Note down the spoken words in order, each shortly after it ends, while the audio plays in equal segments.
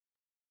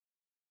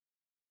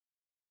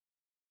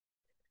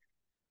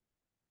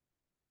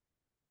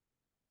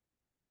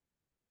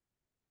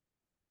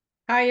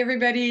Hi,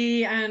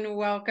 everybody, and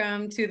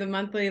welcome to the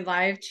monthly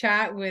live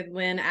chat with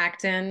Lynn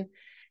Acton.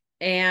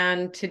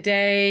 And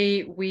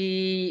today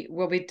we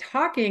will be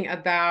talking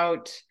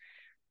about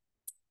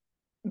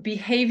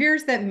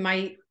behaviors that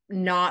might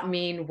not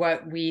mean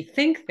what we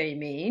think they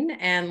mean.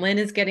 And Lynn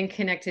is getting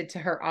connected to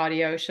her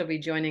audio. She'll be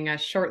joining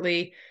us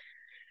shortly.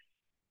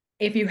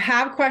 If you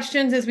have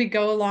questions as we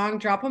go along,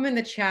 drop them in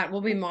the chat.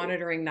 We'll be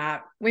monitoring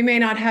that. We may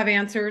not have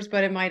answers,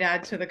 but it might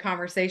add to the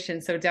conversation.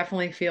 So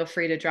definitely feel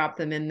free to drop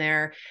them in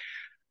there.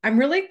 I'm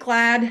really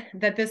glad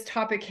that this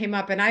topic came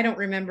up, and I don't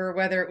remember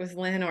whether it was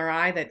Lynn or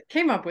I that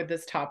came up with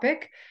this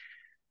topic.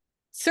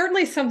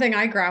 Certainly something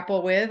I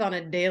grapple with on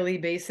a daily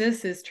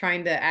basis is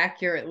trying to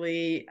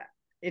accurately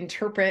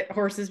interpret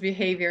horses'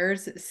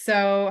 behaviors.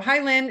 So,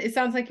 hi, Lynn. It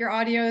sounds like your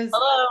audio is.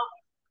 Hello.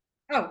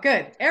 Oh,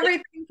 good.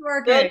 Everything's Good.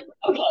 working.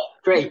 Okay,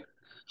 great.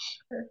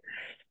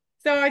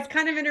 So I was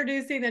kind of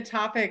introducing the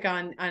topic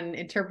on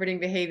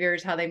interpreting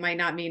behaviors, how they might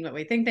not mean what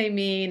we think they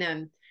mean,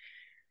 and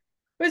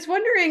I was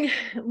wondering,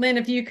 Lynn,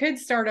 if you could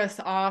start us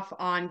off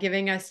on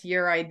giving us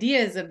your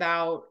ideas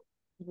about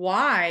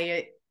why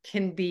it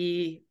can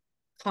be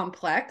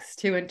complex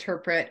to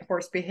interpret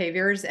horse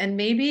behaviors and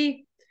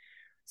maybe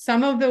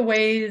some of the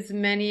ways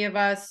many of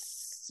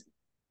us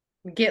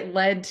get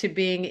led to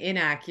being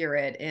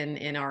inaccurate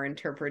in our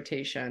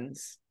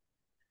interpretations.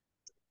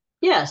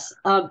 Yes.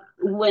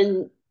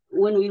 When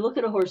we look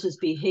at a horse's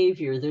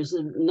behavior, there's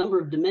a number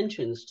of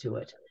dimensions to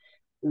it.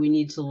 We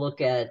need to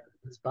look at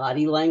its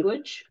body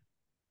language,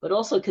 but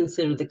also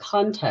consider the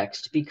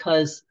context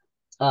because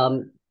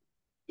um,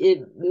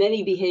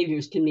 many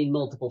behaviors can mean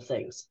multiple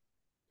things.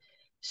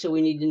 So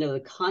we need to know the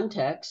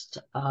context.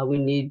 We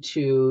need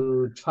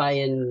to try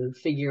and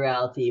figure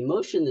out the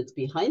emotion that's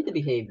behind the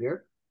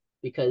behavior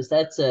because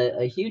that's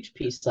a huge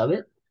piece of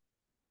it.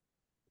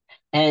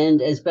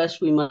 And as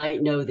best we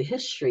might know the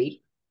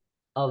history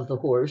of the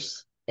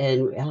horse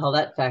and how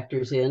that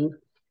factors in,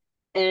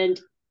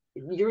 and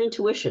your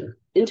intuition.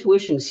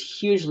 Intuition is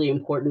hugely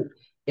important.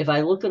 If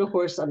I look at a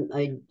horse,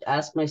 I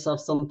ask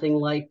myself something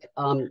like,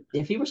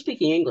 if he were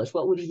speaking English,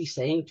 what would he be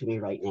saying to me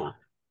right now?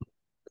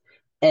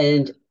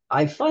 And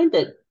I find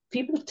that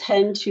people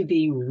tend to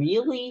be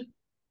really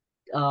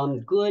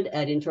good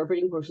at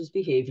interpreting horses'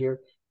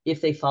 behavior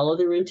if they follow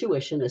their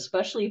intuition,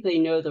 especially if they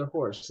know their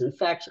horse. In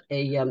fact,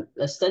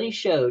 a study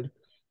showed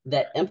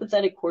that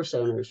empathetic horse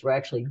owners were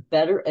actually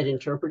better at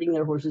interpreting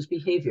their horse's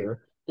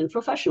behavior than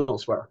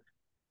professionals were,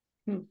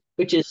 Hmm.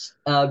 which is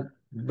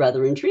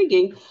rather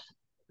intriguing.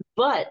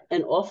 But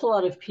an awful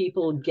lot of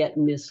people get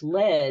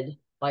misled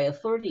by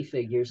authority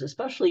figures,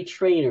 especially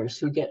trainers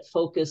who get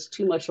focused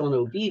too much on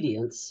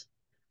obedience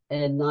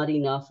and not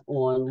enough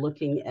on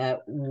looking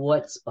at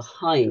what's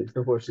behind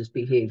the horse's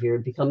behavior.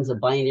 It becomes a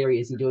binary.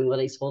 Is he doing what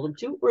I told him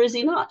to, or is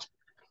he not?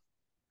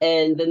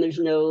 And then there's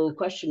no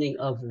questioning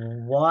of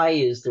why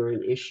is there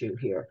an issue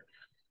here.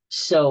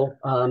 So,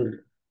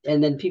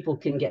 and then people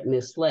can get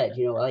misled,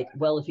 like,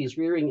 well, if he's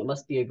rearing, it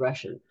must be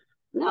aggression.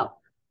 No,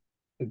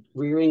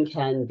 rearing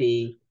can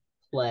be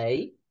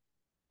play,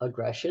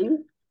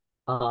 aggression,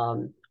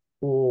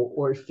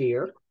 or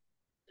fear.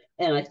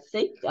 And I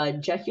think,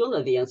 Jack, you'll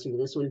know the answer to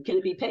this one. Can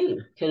it be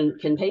pain? Can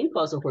pain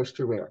cause a horse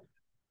to rear?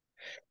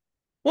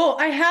 Well,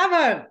 I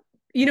have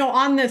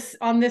on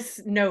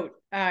this note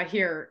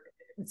here,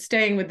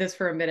 staying with this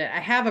for a minute, I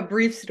have a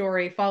brief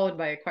story followed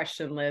by a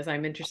question, Liz.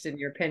 I'm interested in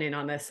your opinion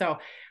on this. So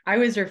I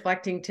was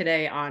reflecting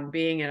today on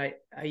being a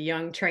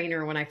young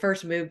trainer. When I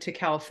first moved to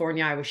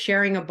California, I was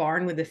sharing a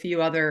barn with a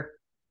few other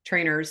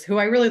trainers who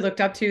I really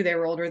looked up to. They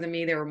were older than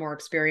me, they were more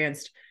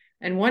experienced.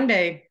 And one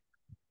day,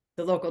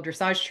 the local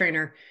dressage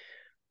trainer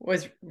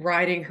was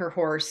riding her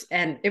horse,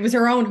 and it was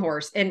her own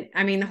horse. And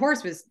I mean, the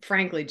horse was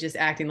frankly just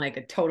acting like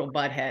a total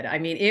butthead. I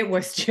mean, it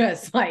was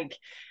just like,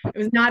 it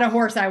was not a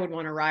horse I would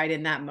want to ride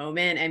in that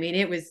moment. I mean,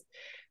 it was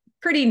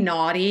pretty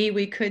naughty,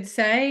 we could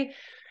say.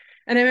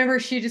 And I remember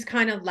she just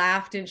kind of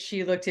laughed and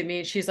she looked at me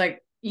and she's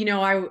like,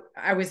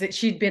 I was,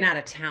 she'd been out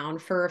of town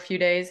for a few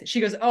days. She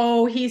goes,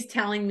 "Oh, he's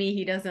telling me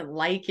he doesn't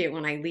like it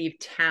when I leave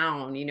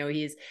town.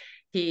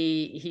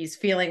 He's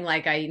feeling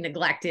like I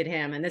neglected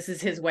him, and this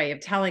is his way of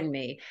telling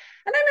me."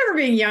 And I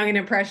remember being young and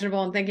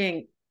impressionable and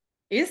thinking,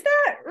 is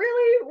that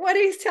really what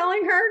he's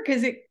telling her?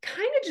 Because it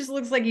kind of just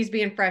looks like he's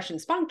being fresh and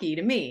spunky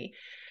to me.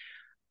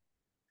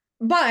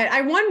 But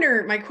I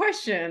wonder, my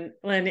question,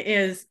 Lynn,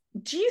 is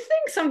do you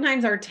think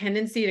sometimes our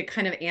tendency to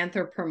kind of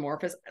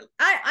anthropomorphize,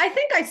 I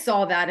think I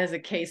saw that as a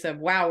case of,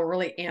 wow, we're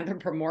really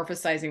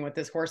anthropomorphizing what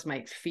this horse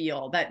might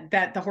feel,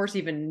 that the horse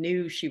even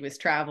knew she was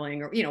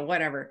traveling or,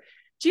 whatever.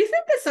 Do you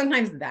think that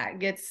sometimes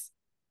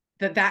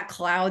that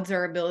clouds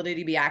our ability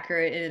to be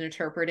accurate in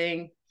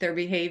interpreting their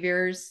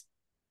behaviors?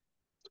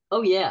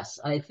 Oh, yes.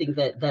 I think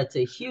that that's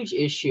a huge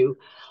issue.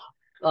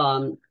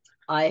 Um,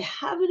 I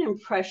have an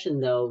impression,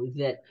 though,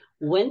 that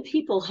when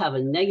people have a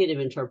negative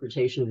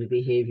interpretation of a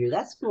behavior,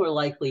 that's more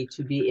likely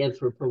to be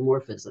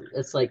anthropomorphism.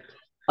 It's like,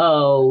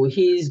 oh,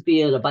 he's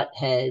being a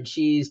butthead.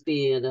 She's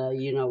being a,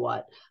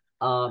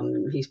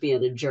 he's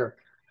being a jerk.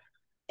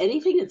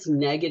 Anything that's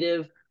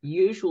negative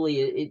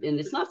usually, and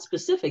it's not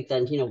specific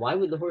then, why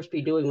would the horse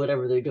be doing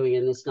whatever they're doing?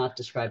 And it's not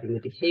describing the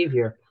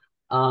behavior.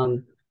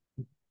 But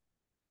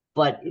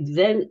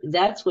then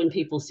that's when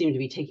people seem to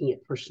be taking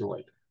it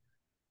personally,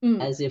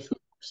 as if the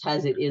horse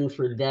has it in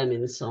for them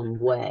in some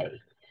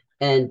way.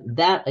 And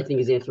that, I think,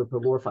 is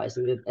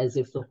anthropomorphizing it, as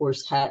if the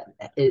horse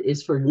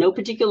is for no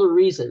particular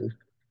reason,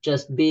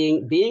 just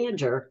being a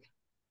jerk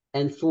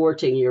and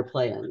thwarting your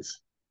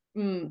plans.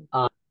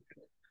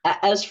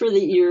 As for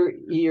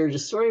your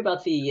story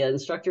about the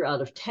instructor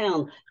out of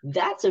town,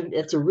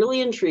 it's a really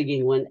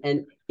intriguing one,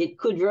 and it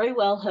could very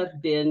well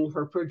have been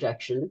her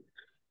projection,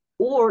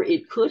 or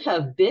it could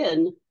have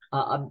been.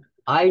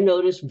 I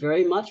noticed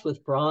very much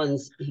with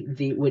Bronze,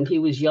 when he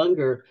was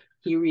younger,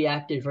 he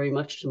reacted very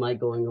much to my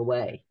going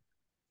away.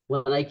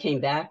 When I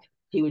came back,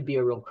 he would be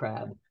a real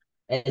crab.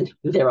 And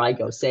there I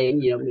go saying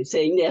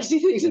nasty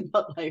things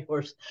about my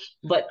horse,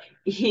 but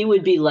he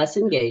would be less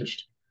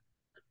engaged.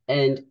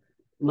 And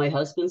my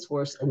husband's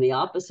horse, and the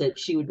opposite,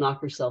 she would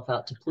knock herself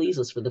out to please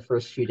us for the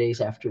first few days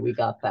after we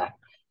got back.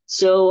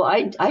 So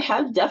I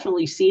have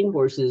definitely seen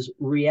horses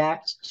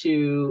react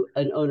to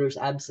an owner's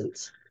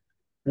absence.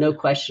 No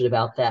question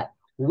about that.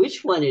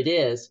 Which one it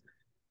is,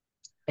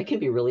 it can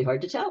be really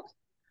hard to tell.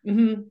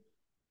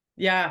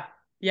 Yeah.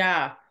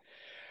 Yeah.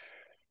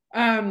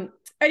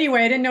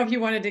 Anyway, I didn't know if you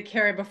wanted to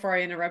carry, before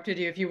I interrupted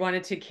you, if you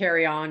wanted to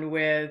carry on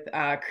with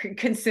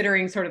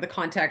considering sort of the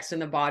context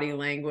and the body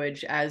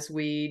language as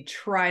we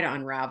try to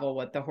unravel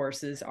what the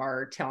horses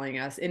are telling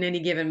us in any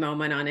given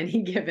moment on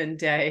any given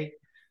day.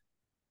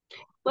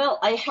 Well,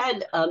 I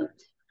had a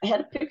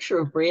picture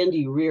of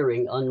Brandy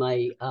rearing on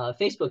my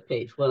Facebook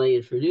page when I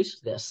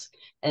introduced this,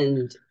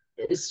 and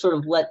it sort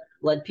of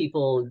let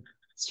people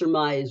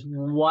surmise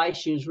why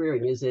she was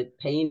rearing. Is it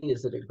pain?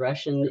 Is it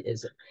aggression?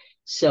 Is it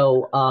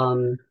so?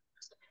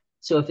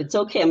 So if it's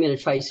okay, I'm going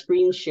to try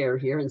screen share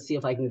here and see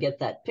if I can get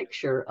that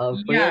picture of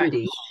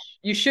Brandy.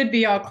 You should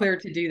be all clear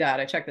to do that.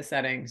 I checked the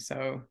settings,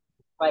 so.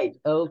 Right.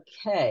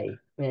 Okay.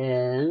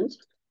 And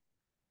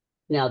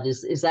now,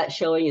 is that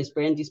showing? Is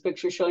Brandy's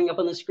picture showing up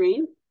on the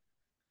screen?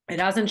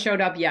 It hasn't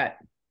showed up yet.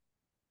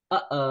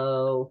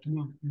 Uh-oh.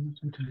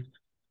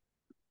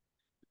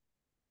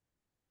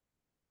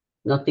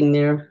 Nothing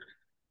there?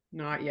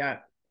 Not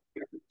yet.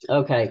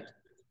 Okay.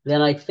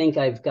 Then I think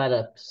I've got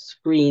a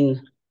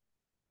screen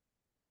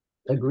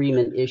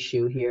agreement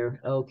issue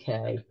here.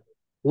 Okay.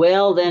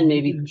 Well, then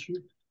maybe.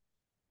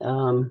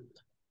 Oh,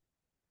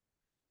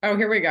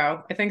 here we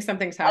go. I think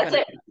something's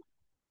happening. That's it.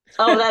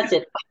 Oh, that's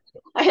it.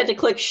 I had to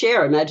click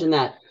share. Imagine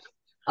that.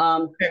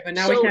 Okay, but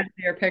now we can't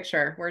see your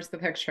picture. Where's the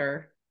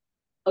picture?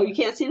 Oh, you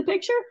can't see the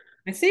picture?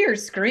 I see your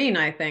screen,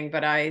 I think,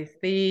 but I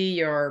see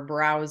your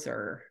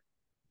browser.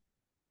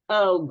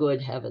 Oh,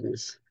 good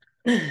heavens.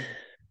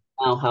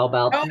 Now, how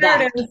about that?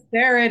 There it is.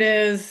 There it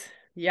is.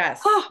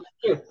 Yes.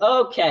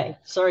 Okay.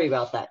 Sorry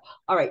about that.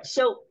 All right.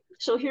 So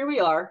here we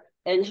are.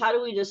 And how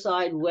do we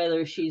decide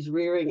whether she's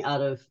rearing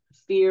out of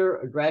fear,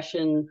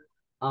 aggression,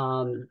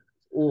 or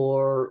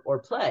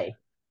play?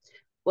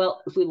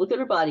 Well, if we look at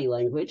her body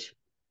language,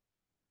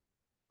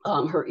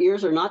 her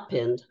ears are not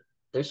pinned.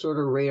 They're sort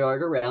of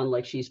radared around,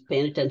 like she's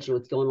paying attention to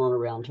what's going on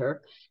around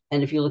her.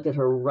 And if you look at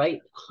her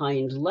right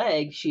hind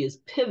leg, she is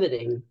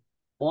pivoting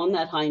on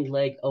that hind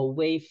leg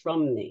away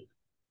from me.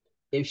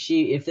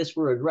 If this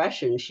were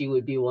aggression, she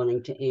would be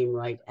wanting to aim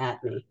right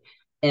at me.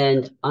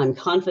 And I'm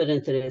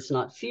confident that it's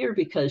not fear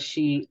because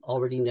she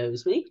already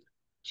knows me.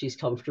 She's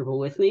comfortable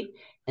with me.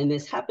 And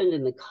this happened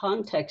in the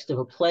context of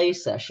a play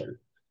session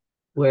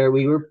where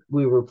we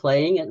were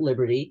playing at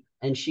Liberty,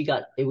 and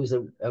it was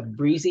a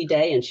breezy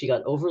day, and she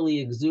got overly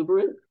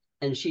exuberant,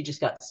 and she just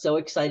got so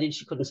excited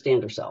she couldn't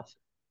stand herself.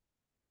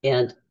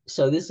 And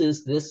so this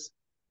is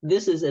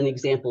an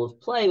example of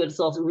play, but it's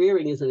also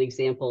rearing is an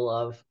example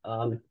of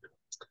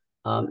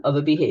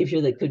a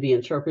behavior that could be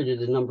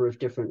interpreted a number of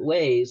different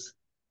ways.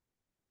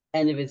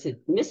 And if it's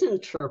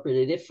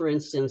misinterpreted, if, for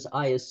instance,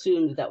 I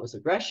assumed that was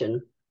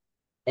aggression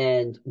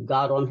and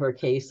got on her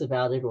case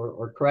about it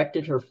or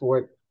corrected her for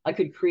it, I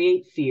could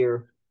create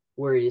fear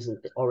where it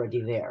isn't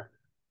already there.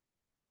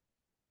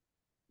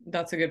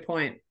 That's a good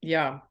point.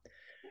 Yeah.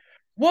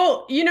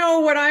 Well,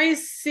 what I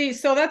see,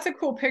 so that's a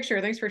cool picture.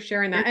 Thanks for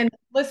sharing that. And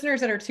listeners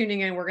that are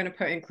tuning in, we're going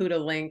to include a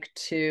link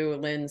to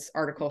Lynn's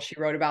article she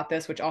wrote about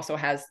this, which also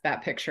has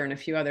that picture and a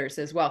few others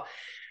as well.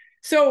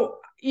 So,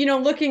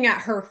 looking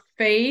at her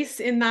face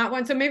in that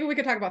one, so maybe we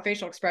could talk about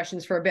facial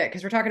expressions for a bit,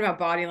 because we're talking about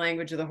body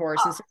language of the horse,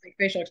 and so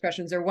facial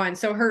expressions are one.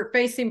 So her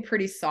face seemed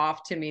pretty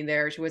soft to me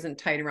there. She wasn't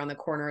tight around the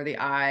corner of the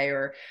eye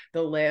or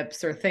the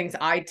lips or things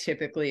I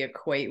typically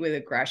equate with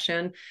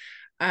aggression.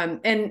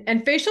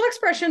 And facial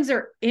expressions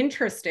are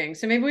interesting.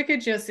 So maybe we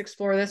could just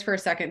explore this for a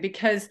second,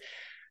 because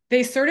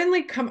they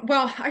certainly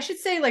I should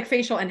say, like,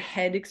 facial and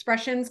head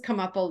expressions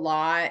come up a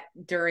lot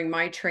during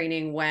my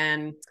training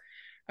when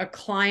a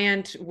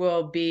client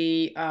will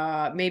be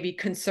maybe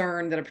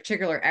concerned that a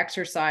particular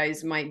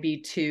exercise might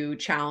be too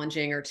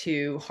challenging or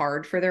too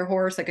hard for their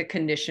horse, like a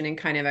conditioning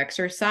kind of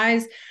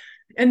exercise.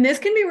 And this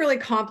can be really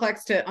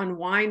complex to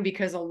unwind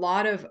because a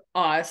lot of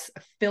us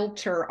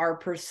filter our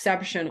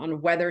perception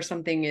on whether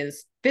something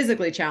is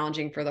physically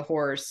challenging for the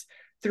horse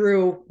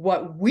through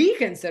what we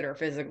consider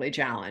physically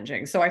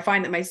challenging. So I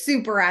find that my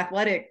super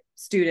athletic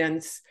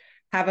students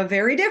have a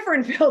very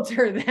different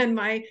filter than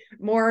my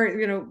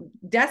more,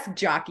 desk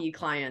jockey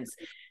clients.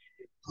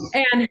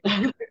 And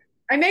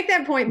I make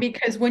that point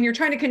because when you're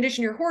trying to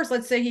condition your horse,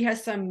 let's say he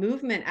has some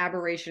movement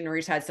aberration or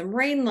he's had some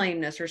rein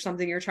lameness or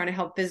something you're trying to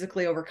help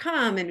physically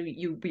overcome, and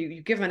you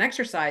give him an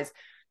exercise.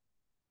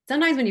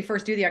 Sometimes when you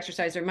first do the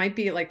exercise, there might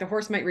be like the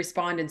horse might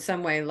respond in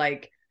some way,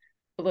 like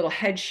a little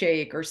head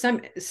shake or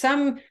some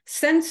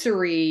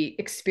sensory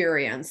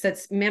experience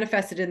that's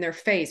manifested in their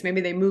face.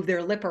 Maybe they move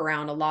their lip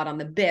around a lot on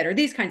the bit or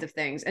these kinds of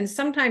things. And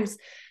sometimes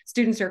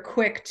students are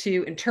quick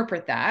to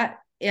interpret that,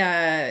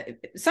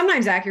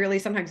 sometimes accurately,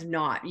 sometimes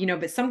not,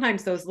 but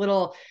sometimes those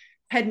little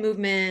head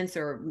movements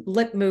or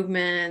lip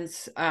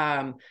movements,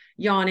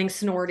 yawning,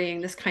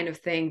 snorting, this kind of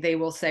thing, they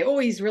will say, oh,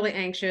 he's really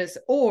anxious,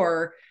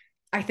 or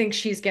I think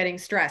she's getting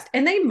stressed.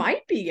 And they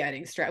might be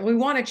getting stressed. We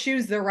want to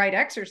choose the right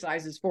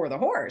exercises for the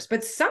horse,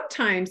 but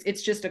sometimes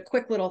it's just a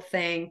quick little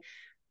thing.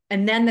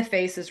 And then the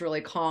face is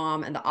really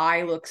calm and the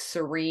eye looks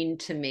serene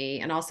to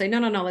me. And I'll say, no,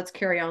 let's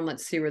carry on.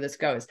 Let's see where this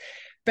goes.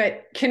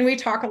 But can we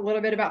talk a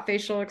little bit about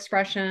facial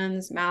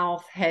expressions,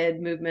 mouth,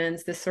 head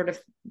movements, this sort of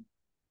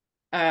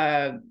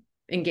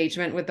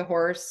engagement with the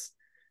horse?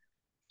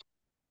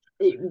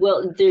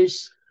 Well,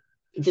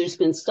 there's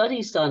been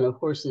studies done of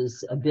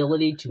horses'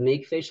 ability to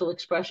make facial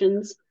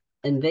expressions,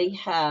 and they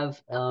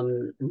have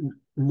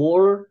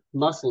more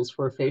muscles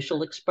for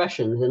facial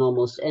expression than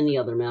almost any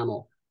other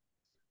mammal.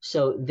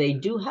 So they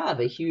do have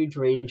a huge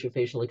range of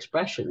facial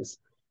expressions.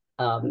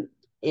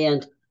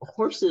 And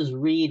horses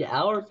read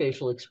our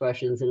facial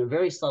expressions in a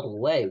very subtle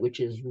way, which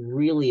is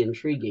really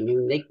intriguing. I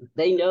mean,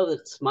 they know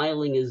that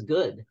smiling is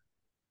good.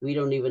 We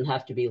don't even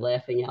have to be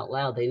laughing out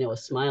loud. They know a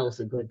smile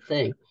is a good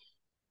thing.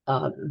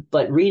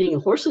 But reading a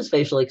horse's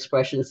facial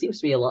expression seems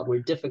to be a lot more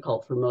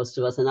difficult for most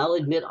of us, and I'll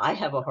admit I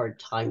have a hard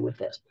time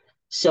with it.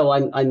 So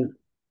I'm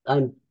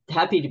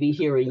happy to be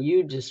hearing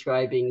you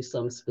describing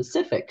some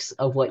specifics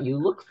of what you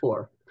look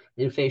for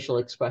in facial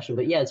expression.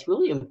 But yeah, it's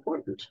really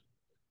important,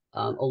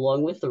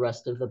 along with the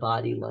rest of the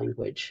body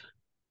language.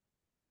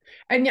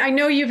 And I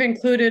know you've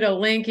included a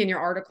link in your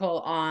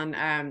article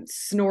on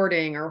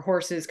snorting or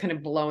horses kind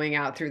of blowing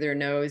out through their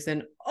nose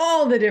and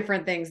all the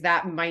different things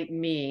that might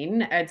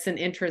mean. It's an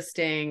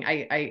interesting,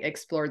 I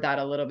explored that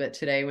a little bit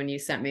today when you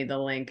sent me the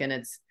link, and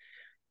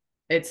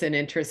it's an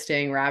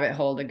interesting rabbit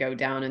hole to go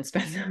down and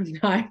spend some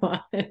time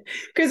on it.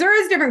 Because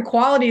there is different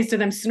qualities to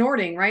them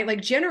snorting, right?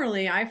 Like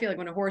generally, I feel like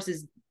when a horse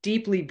is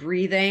deeply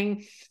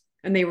breathing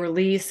and they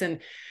release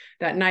and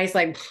that nice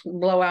like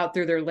blow out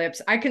through their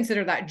lips, I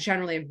consider that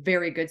generally a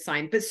very good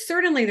sign. But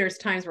certainly there's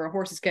times where a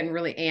horse is getting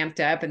really amped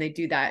up and they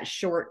do that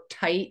short,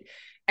 tight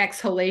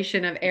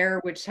exhalation of air,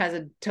 which has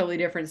a totally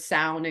different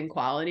sound and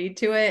quality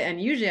to it. And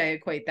usually I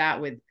equate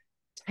that with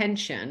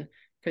tension,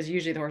 because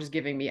usually the horse is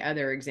giving me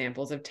other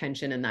examples of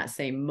tension in that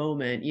same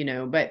moment,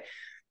 but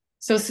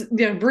so,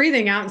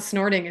 breathing out and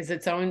snorting is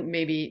its own,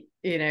 maybe,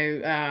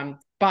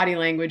 body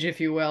language,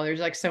 if you will. There's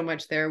like so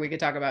much there we could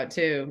talk about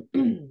too.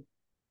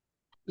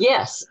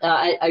 Yes,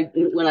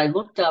 when I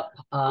looked up,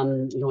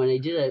 when I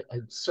did a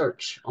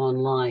search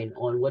online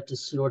on what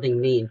does snorting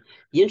mean,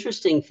 the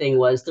interesting thing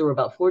was there were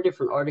about 4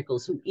 different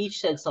articles who each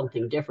said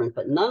something different,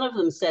 but none of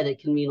them said it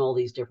can mean all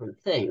these different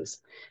things.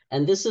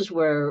 And this is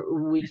where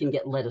we can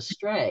get led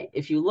astray.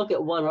 If you look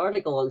at one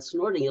article on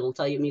snorting, it'll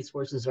tell you it means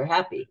horses are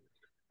happy.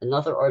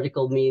 Another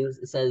article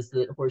says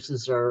that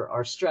horses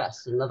are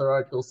stressed. Another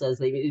article says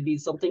it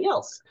means something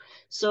else.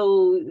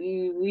 So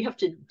we have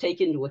to take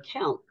into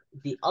account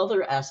the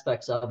other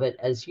aspects of it,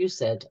 as you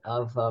said,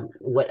 of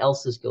what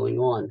else is going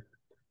on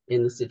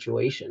in the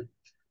situation.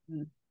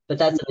 But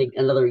that's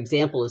another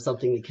example of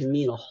something that can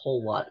mean a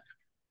whole lot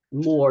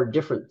more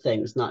different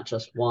things, not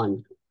just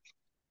one.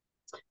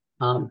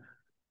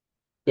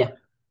 Yeah.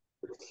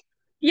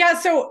 Yeah.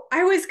 So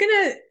I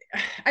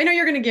know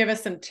you're going to give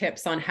us some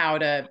tips on how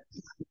to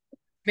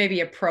maybe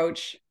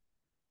approach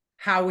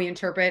how we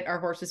interpret our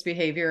horse's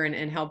behavior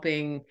and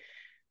helping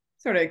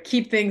sort of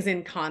keep things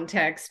in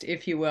context,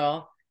 if you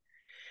will.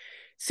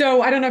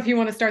 So I don't know if you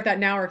want to start that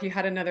now, or if you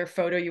had another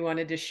photo you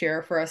wanted to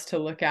share for us to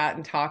look at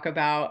and talk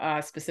about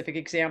a specific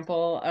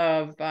example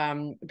of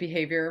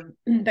behavior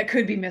that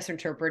could be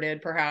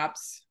misinterpreted,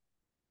 perhaps.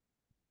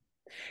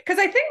 Because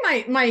I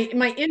think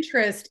my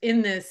interest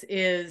in this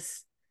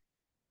is,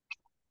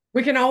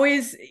 we can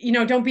always,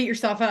 don't beat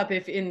yourself up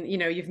if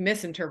you've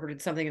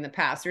misinterpreted something in the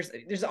past.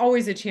 There's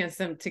always a chance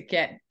to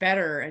get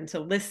better and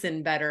to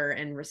listen better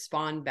and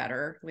respond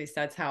better. At least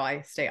that's how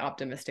I stay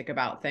optimistic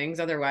about things.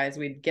 Otherwise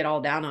we'd get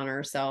all down on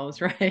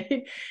ourselves,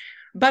 right?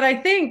 But I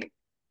think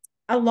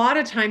a lot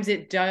of times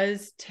it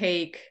does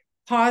take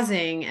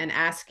pausing and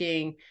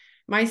asking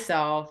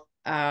myself,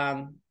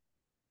 and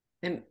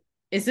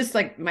is this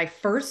like my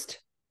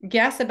first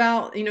guess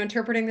about,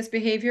 interpreting this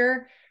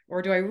behavior?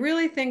 Or do I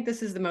really think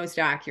this is the most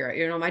accurate?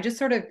 Am I just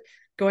sort of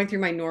going through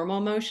my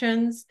normal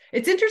motions.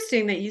 It's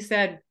interesting that you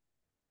said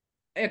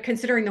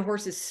considering the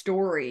horse's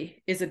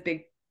story is a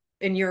big,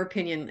 in your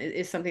opinion,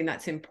 is something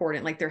that's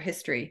important, like their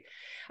history.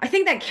 I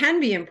think that can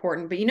be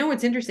important, but you know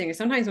what's interesting is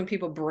sometimes when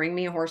people bring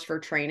me a horse for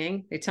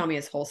training, they tell me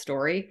his whole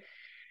story.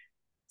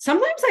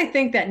 Sometimes I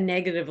think that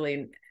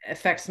negatively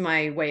affects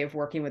my way of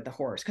working with the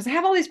horse because I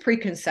have all these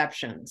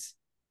preconceptions.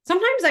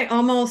 Sometimes I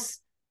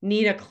almost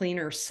need a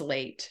cleaner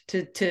slate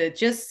to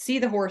just see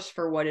the horse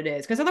for what it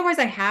is, because otherwise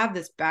I have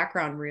this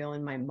background reel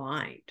in my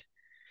mind.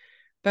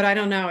 But I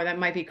don't know, that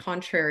might be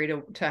contrary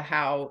to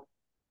how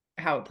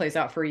it plays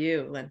out for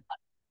you, Lynn.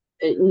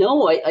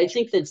 No, I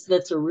think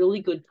that's a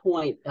really good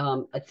point.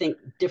 I think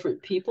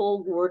different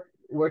people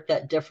work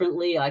that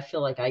differently. I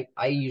feel like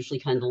I usually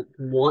kind of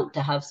want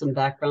to have some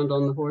background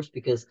on the horse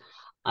because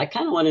I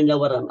kind of want to know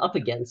what I'm up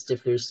against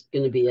if there's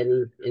going to be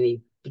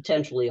any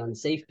potentially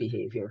unsafe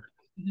behavior.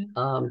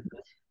 Um,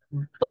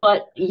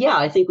 but yeah,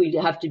 I think we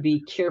have to be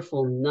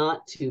careful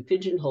not to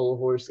pigeonhole a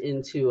horse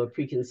into a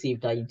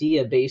preconceived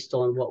idea based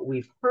on what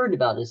we've heard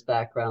about his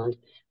background,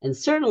 and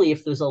certainly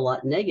if there's a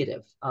lot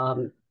negative.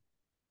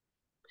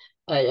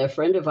 A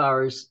friend of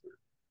ours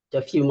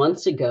a few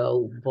months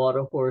ago bought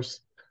a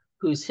horse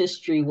whose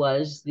history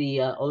was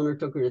the owner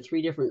took her to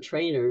 3 different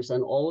trainers,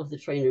 and all of the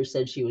trainers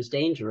said she was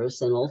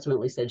dangerous and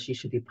ultimately said she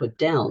should be put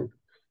down.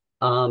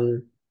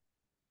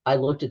 I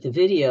looked at the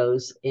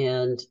videos,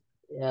 and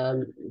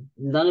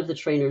none of the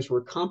trainers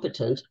were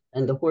competent,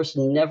 and the horse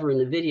never in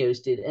the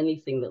videos did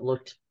anything that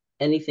looked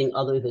anything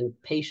other than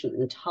patient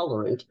and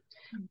tolerant.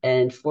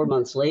 And 4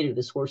 months later,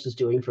 this horse is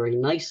doing very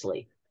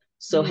nicely.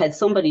 So had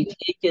somebody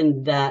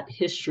taken that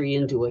history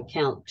into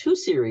account too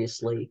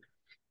seriously,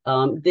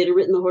 they'd have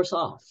written the horse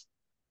off.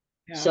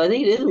 Yeah. So I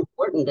think it is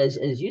important,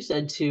 as you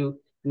said, to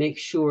make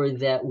sure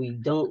that we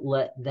don't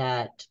let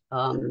that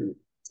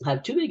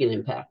have too big an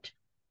impact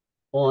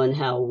on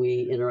how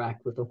we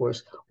interact with the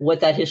horse.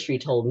 What that history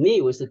told me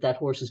was that that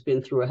horse has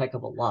been through a heck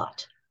of a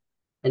lot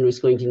and was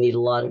going to need a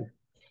lot of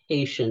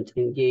patient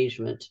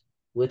engagement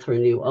with her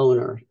new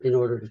owner in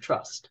order to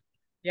trust.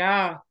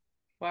 Yeah.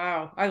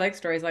 Wow. I like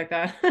stories like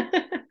that.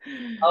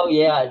 Oh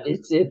yeah, and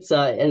it's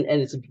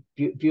a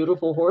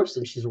beautiful horse,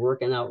 and she's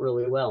working out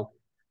really well.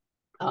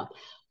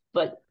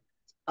 But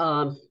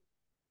um,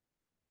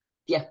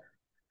 yeah.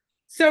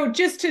 So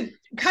just to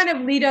kind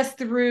of lead us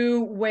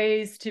through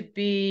ways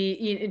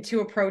to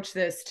approach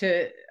this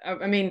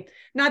I mean,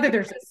 not that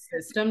there's a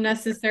system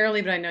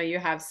necessarily, but I know you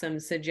have some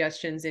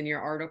suggestions in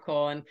your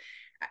article. And,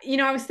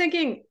 I was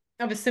thinking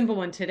of a simple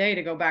one today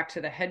to go back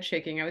to the head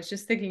shaking. I was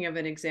just thinking of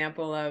an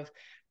example of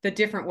the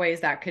different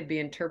ways that could be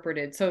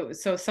interpreted. So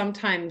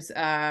sometimes,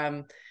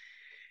 when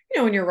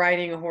you're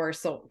riding a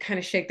horse, they'll kind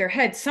of shake their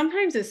head.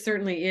 Sometimes it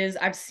certainly is.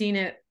 I've seen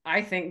it,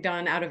 I think,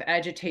 done out of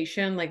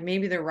agitation. Like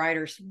maybe the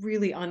rider's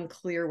really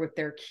unclear with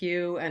their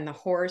cue and the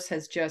horse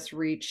has just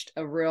reached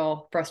a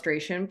real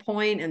frustration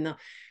point and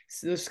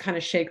so just kind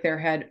of shake their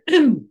head.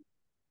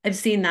 I've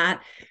seen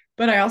that.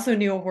 But I also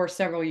knew a horse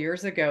several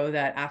years ago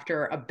that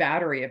after a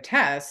battery of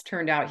tests,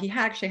 turned out he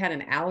actually had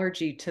an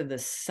allergy to the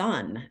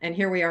sun. And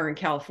here we are in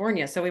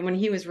California. So when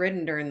he was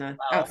ridden during the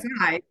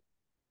outside,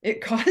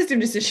 it caused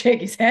him just to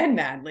shake his head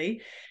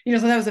madly, so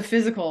that was a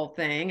physical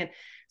thing. And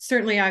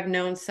certainly I've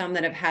known some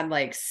that have had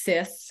like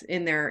cysts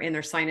in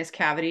their sinus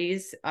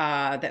cavities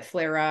that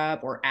flare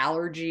up, or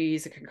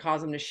allergies that can cause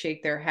them to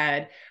shake their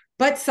head.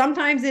 But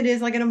sometimes it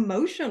is like an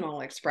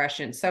emotional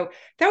expression. So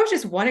that was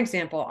just one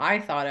example I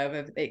thought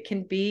of. It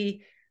can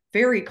be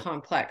very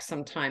complex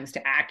sometimes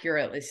to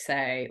accurately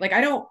say, like,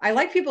 I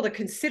like people to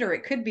consider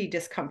it could be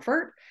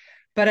discomfort,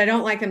 but I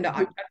don't like them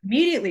to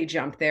immediately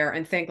jump there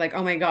and think like,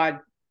 oh my God,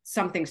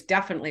 something's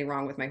definitely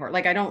wrong with my horse.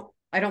 Like I don't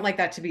like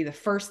that to be the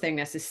first thing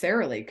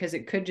necessarily, because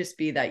it could just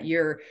be that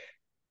you've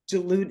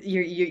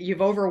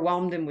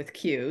overwhelmed him with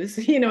cues,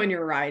 and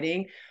you're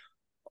riding,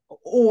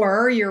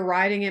 or you're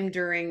riding him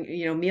during,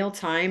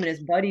 mealtime and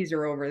his buddies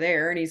are over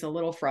there and he's a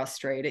little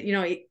frustrated.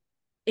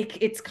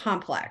 It's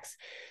complex.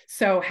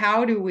 So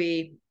how do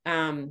we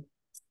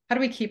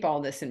keep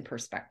all this in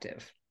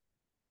perspective?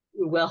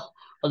 Well,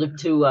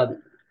 to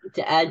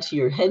add to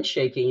your head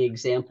shaking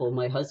example,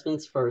 my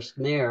husband's first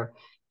mare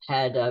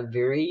had a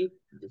very,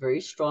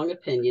 very strong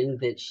opinion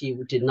that she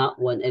did not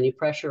want any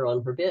pressure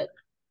on her bit.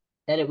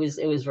 And it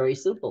was very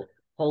simple.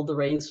 Hold the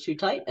reins too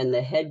tight, and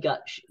the head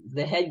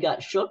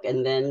got shook,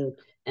 and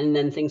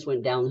then things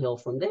went downhill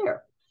from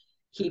there.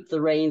 Keep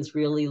the reins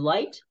really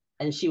light,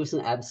 and she was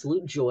an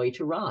absolute joy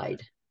to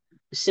ride.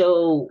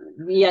 So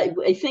yeah,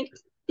 I think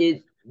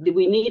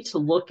we need to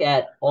look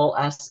at all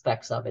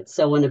aspects of it.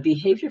 So when a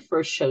behavior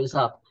first shows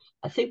up,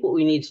 I think what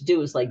we need to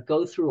do is like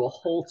go through a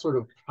whole sort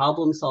of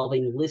problem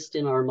solving list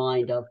in our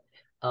mind of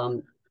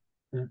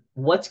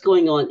what's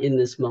going on in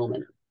this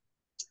moment.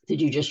 Did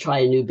you just try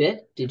a new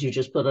bit? Did you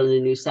just put on a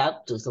new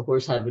saddle? Does the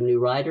horse have a new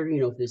rider?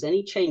 If there's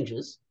any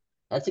changes,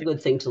 that's a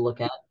good thing to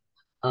look at.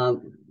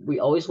 We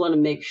always want to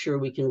make sure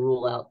we can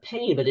rule out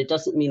pain, but it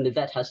doesn't mean the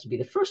vet has to be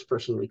the first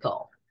person we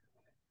call.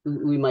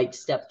 We might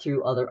step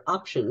through other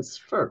options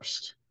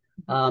first.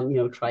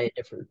 Try a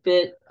different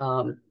bit.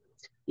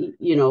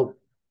 You know,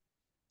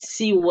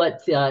 see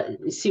what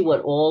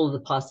all of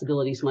the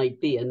possibilities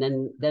might be, and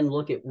then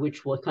look at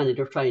what kind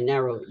of try and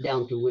narrow it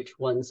down to which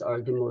ones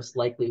are the most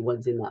likely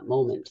ones in that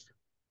moment.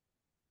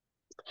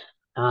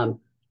 I'm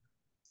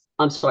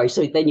sorry.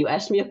 So then you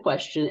asked me a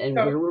question, and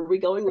where were we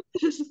going with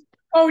this?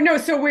 Oh no,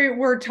 so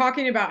we're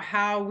talking about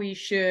how we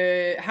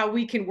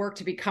can work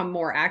to become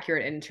more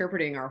accurate in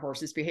interpreting our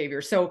horse's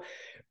behavior. So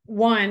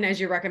one, as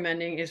you're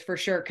recommending, is for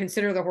sure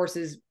consider the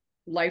horse's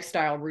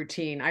lifestyle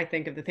routine. I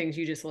think of the things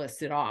you just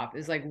listed off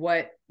is like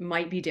what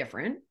might be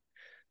different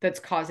that's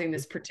causing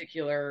this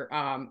particular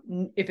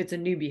if it's a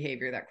new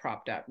behavior that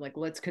cropped up. Like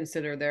let's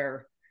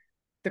consider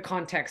the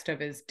context of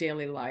his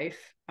daily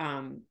life.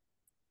 And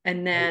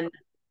then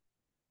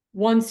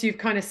once you've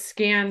kind of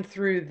scanned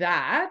through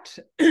that,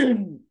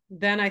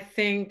 then I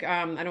think,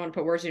 I don't want to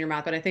put words in your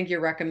mouth, but I think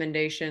your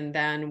recommendation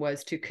then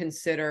was to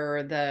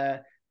consider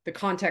the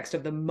context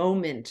of the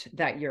moment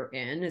that you're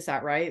in. Is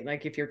that right?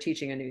 Like if you're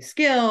teaching a new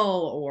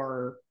skill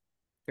or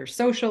there's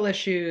social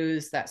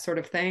issues, that sort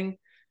of thing.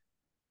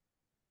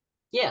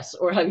 Yes,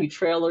 or have you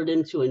trailered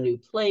into a new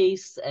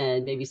place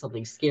and maybe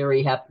something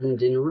scary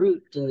happened en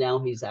route and now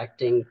he's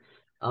acting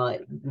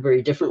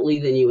very differently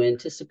than you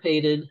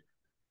anticipated?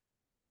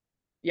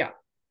 Yeah.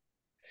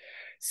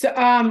 So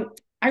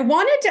I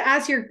wanted to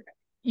ask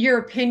your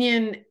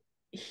opinion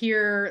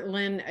here,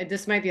 Lynn.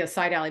 This might be a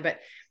side alley, but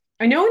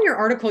I know in your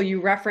article you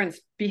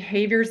referenced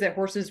behaviors that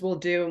horses will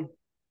do,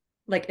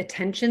 like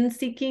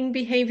attention-seeking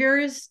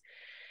behaviors.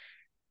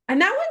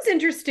 And that one's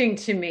interesting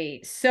to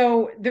me.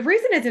 So the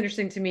reason it's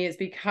interesting to me is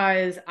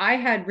because I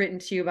had written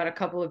to you about a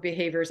couple of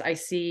behaviors I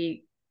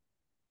see,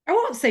 I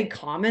won't say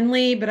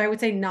commonly, but I would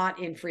say not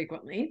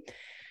infrequently,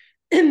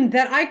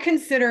 that I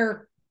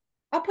consider,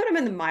 I'll put them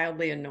in the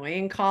mildly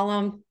annoying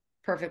column,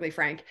 perfectly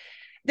frank.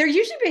 They're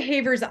usually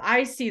behaviors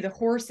I see the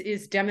horse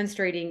is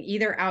demonstrating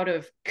either out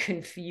of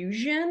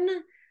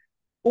confusion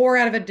or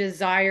out of a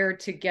desire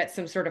to get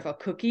some sort of a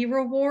cookie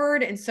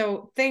reward. And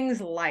so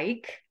things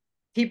like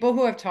people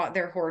who have taught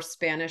their horse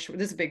Spanish,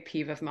 this is a big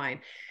peeve of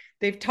mine.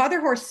 They've taught their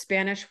horse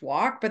Spanish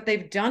walk, but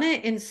they've done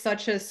it in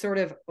such a sort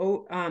of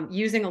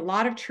using a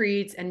lot of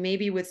treats and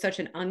maybe with such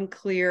an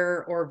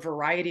unclear or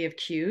variety of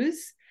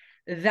cues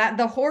that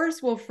the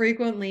horse will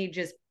frequently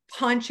just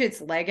punch its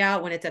leg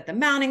out when it's at the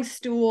mounting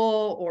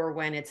stool or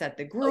when it's at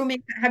the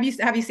grooming. Have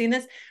you seen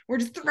this? Where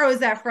it just throws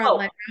that front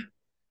leg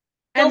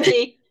out.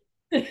 Guilty.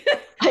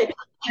 I,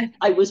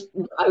 I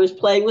was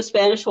playing with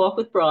Spanish Walk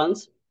with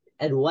Bronze,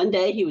 and one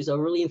day he was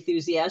overly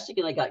enthusiastic,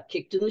 and I got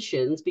kicked in the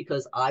shins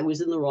because I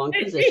was in the wrong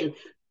position.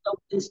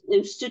 So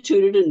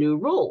instituted a new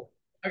rule.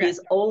 Okay.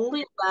 He's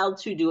only allowed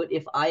to do it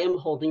if I am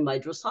holding my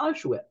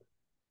dressage whip.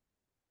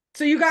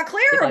 So you got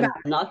clear if about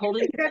I'm not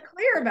holding, you got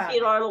clear about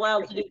you aren't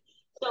allowed to do.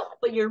 So,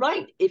 but you're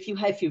right. If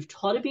you've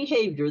taught a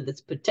behavior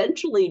that's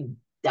potentially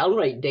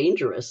downright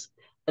dangerous,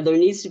 there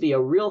needs to be a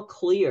real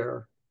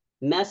clear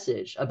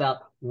message about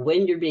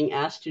when you're being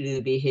asked to do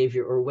the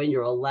behavior or when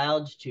you're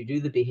allowed to do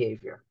the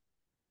behavior.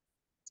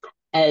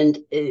 And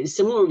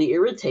similarly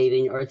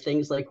irritating are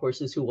things like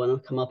horses who want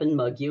to come up and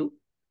mug you,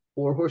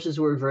 or horses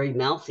who are very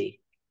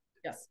mouthy.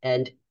 Yes.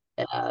 And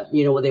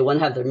they want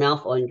to have their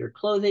mouth on your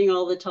clothing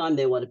all the time.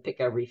 They want to pick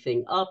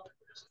everything up.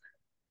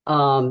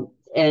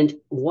 And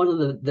one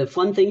of the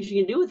fun things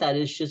you can do with that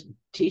is just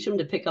teach them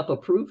to pick up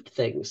approved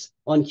things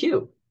on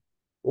cue,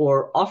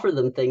 or offer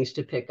them things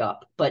to pick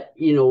up, but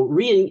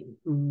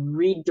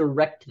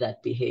redirect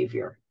that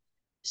behavior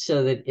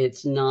so that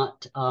it's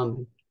not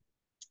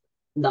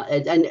and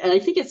I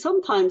think it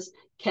sometimes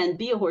can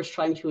be a horse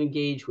trying to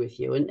engage with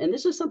you. And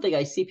this is something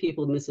I see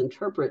people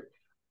misinterpret.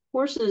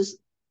 Horses,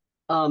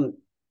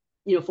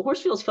 if a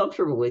horse feels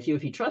comfortable with you,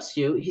 if he trusts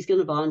you, he's going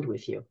to bond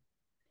with you.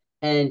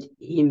 And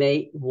he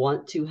may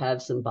want to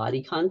have some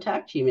body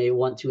contact. He may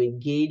want to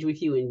engage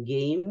with you in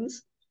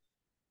games.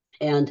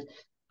 And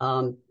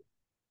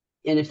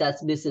if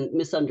that's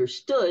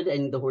misunderstood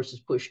and the horse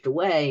is pushed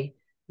away,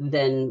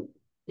 then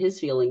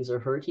his feelings are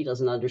hurt. He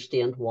doesn't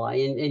understand why,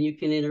 and you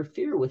can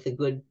interfere with a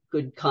good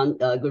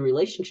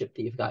relationship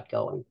that you've got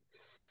going.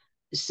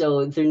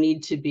 So there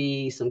need to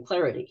be some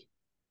clarity.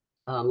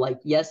 Like,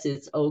 yes,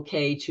 it's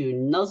okay to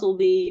nuzzle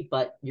me,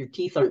 but your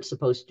teeth aren't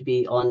supposed to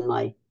be on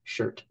my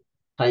shirt,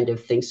 kind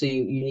of thing. So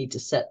you need to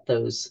set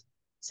those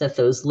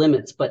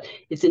limits. But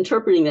it's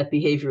interpreting that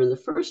behavior in the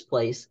first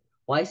place.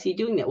 Why is he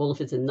doing that? Well,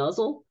 if it's a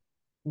nuzzle,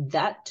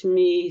 that to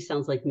me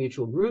sounds like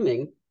mutual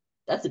grooming.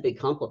 That's a big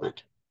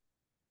compliment.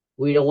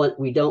 We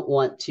don't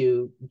want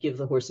to give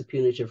the horse a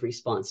punitive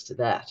response to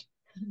that.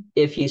 Mm-hmm.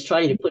 If he's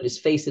trying to put his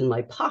face in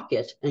my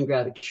pocket and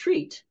grab a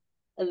treat,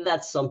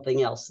 that's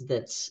something else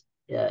that's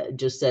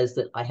just says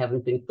that I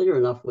haven't been clear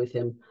enough with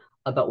him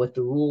about what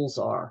the rules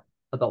are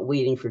about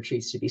waiting for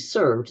treats to be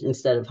served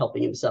instead of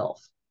helping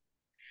himself.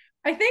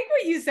 I think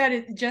what you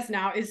said just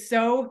now is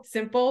so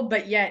simple,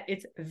 but yet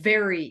it's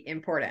very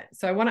important.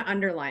 So I want to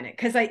underline it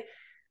because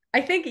I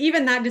think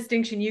even that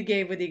distinction you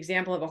gave with the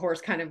example of a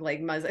horse kind of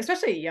like muzzle,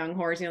 especially a young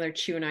horse, they're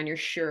chewing on your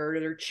shirt or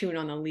they're chewing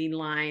on the lead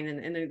line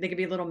and they can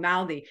be a little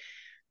mouthy.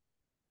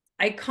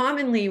 I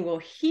commonly will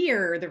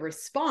hear the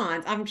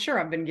response, I'm sure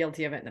I've been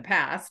guilty of it in the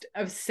past,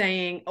 of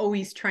saying, oh,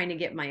 he's trying to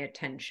get my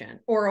attention.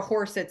 Or a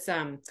horse that's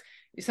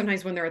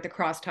sometimes when they're at the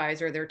cross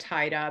ties or they're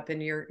tied up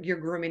and you're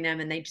grooming them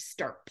and they just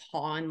start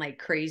pawing like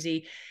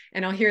crazy.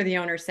 And I'll hear the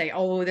owner say,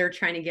 oh, they're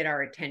trying to get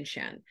our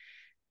attention.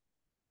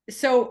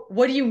 So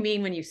what do you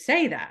mean when you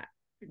say that?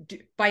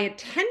 By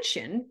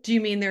attention, do you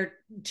mean they're,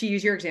 to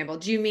use your example,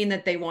 do you mean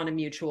that they want a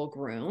mutual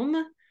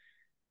groom?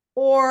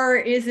 Or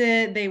is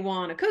it they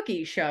want a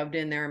cookie shoved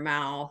in their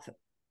mouth?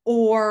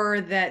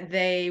 Or that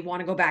they want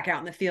to go back out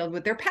in the field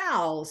with their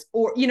pals?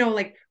 Or,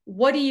 like,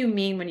 what do you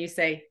mean when you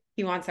say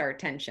he wants our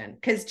attention?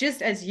 Because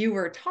just as you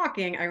were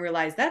talking, I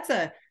realized that's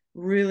a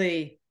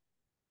really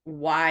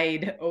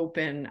wide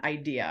open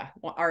idea.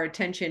 Our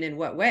attention in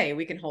what way?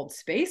 We can hold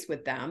space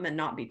with them and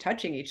not be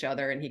touching each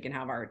other, and he can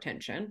have our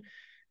attention.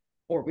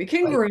 Or we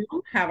can groom,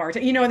 have our,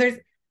 there's,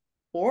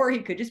 or he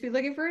could just be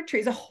looking for a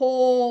treat. It's a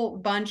whole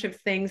bunch of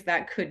things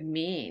that could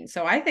mean.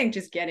 So I think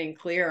just getting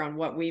clear on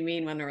what we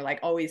mean when we're like,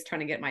 oh, he's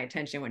trying to get my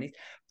attention, when he's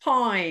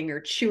pawing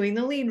or chewing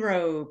the lead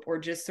rope or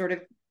just sort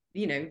of,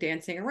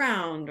 dancing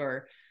around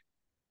or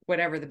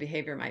whatever the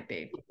behavior might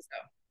be. So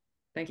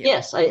thank you.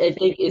 Yes, I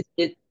think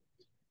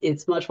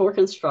it's much more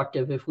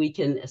constructive if we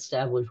can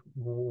establish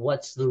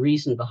what's the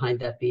reason behind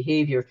that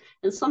behavior.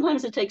 And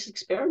sometimes it takes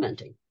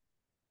experimenting.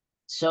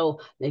 So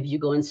maybe you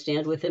go and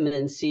stand with him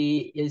and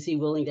see, is he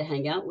willing to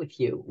hang out with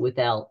you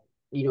without,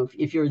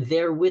 if you're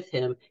there with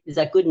him, is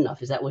that good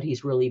enough? Is that what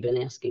he's really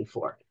been asking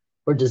for?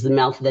 Or does the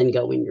mouth then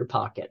go in your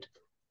pocket?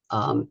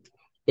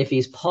 If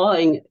he's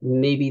pawing,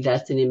 maybe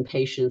that's an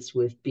impatience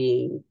with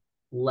being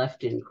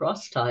left in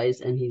cross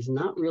ties and he's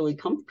not really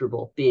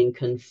comfortable being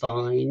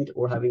confined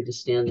or having to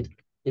stand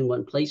in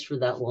one place for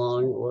that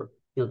long, or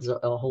there's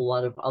a whole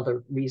lot of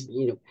other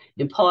reasons.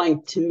 And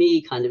pawing to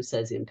me kind of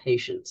says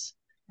impatience.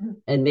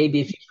 And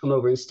maybe if you come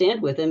over and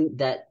stand with him,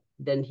 that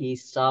then he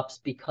stops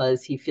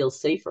because he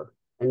feels safer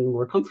and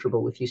more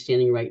comfortable with you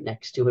standing right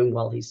next to him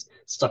while he's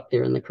stuck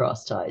there in the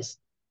cross ties.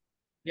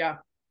 Yeah.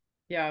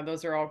 Yeah.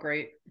 Those are all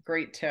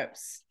great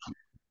tips.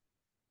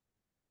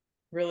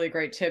 Really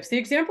great tips. The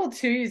example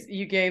too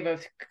you gave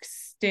of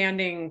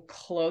standing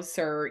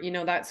closer,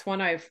 that's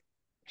one I've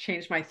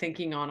changed my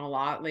thinking on a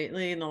lot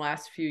lately in the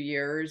last few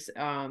years.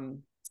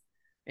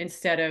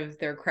 Instead of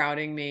they're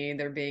crowding me,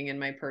 they're being in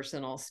my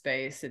personal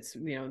space. It's,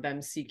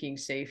 them seeking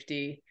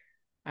safety.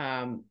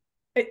 I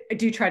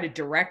do try to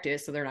direct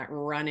it so they're not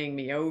running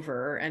me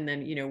over, and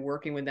then,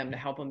 working with them to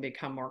help them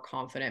become more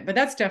confident. But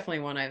that's definitely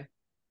one I've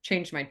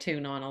changed my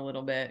tune on a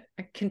little bit.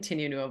 I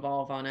continue to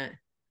evolve on it.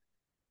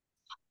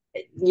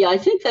 Yeah, I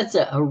think that's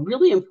a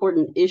really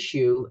important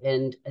issue.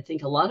 And I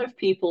think a lot of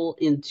people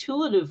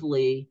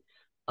intuitively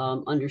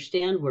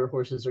understand where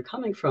horses are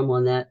coming from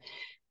on that.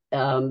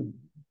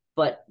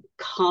 But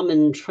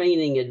common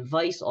training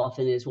advice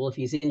often is, well, if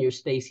he's in your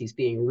space, he's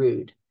being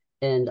rude.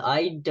 And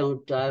I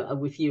don't, I'm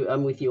with you.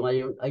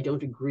 I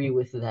don't agree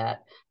with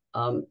that.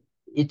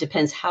 It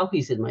depends how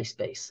he's in my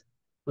space.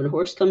 When a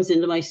horse comes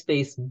into my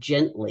space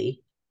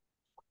gently,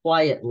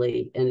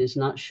 quietly, and is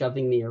not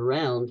shoving me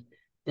around,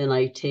 then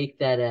I take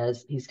that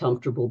as he's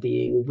comfortable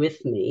being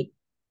with me.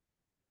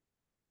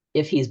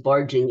 If he's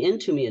barging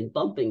into me and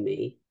bumping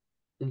me,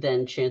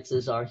 then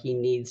chances are he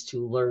needs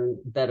to learn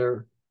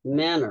better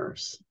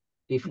manners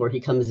before he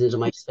comes into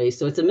my space.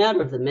 So it's a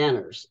matter of the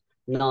manners,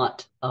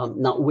 not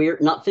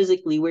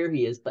physically where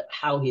he is, but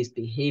how he's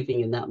behaving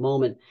in that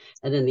moment.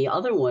 And then the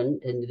other one,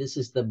 and this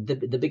is the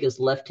biggest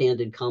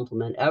left-handed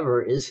compliment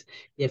ever, is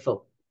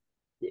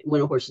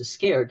when a horse is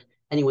scared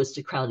and he wants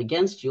to crowd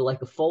against you,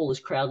 like a foal is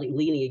crowding,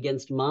 leaning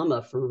against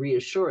mama for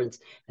reassurance.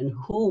 And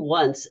who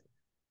wants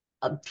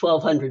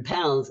 1,200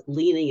 pounds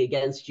leaning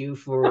against you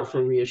for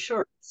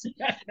reassurance?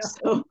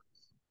 So,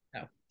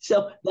 no.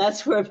 So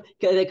that's where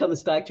that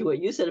comes back to what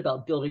you said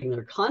about building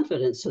their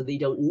confidence, so they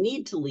don't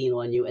need to lean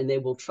on you and they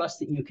will trust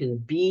that you can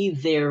be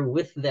there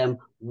with them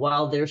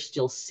while they're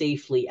still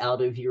safely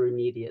out of your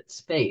immediate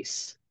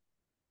space.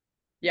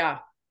 Yeah.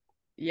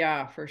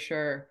 Yeah, for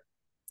sure.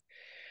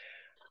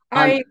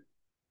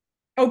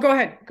 Oh, go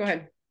ahead. Go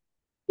ahead.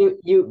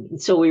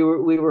 So we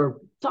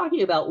were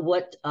talking about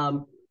what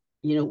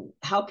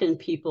how can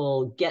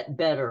people get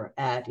better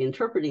at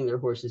interpreting their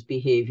horse's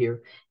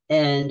behavior.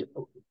 And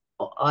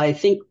I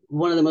think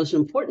one of the most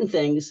important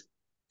things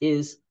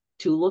is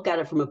to look at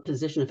it from a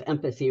position of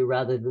empathy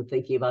rather than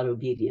thinking about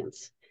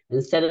obedience.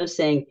 Instead of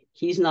saying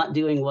he's not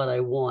doing what I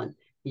want,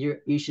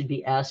 you should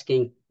be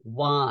asking,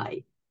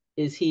 why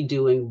is he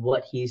doing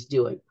what he's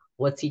doing?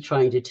 What's he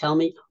trying to tell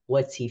me?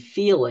 What's he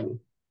feeling?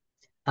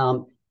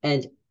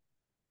 And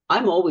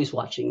I'm always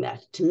watching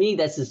that. To me,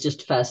 that's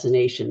just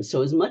fascination.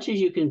 So as much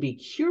as you can be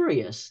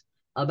curious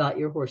about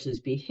your horse's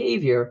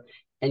behavior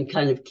and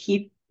kind of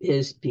keep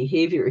his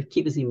behavior,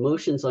 keep his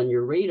emotions on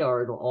your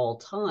radar at all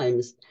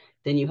times,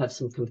 then you have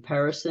some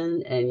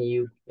comparison, and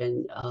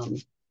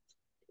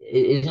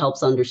it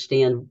helps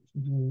understand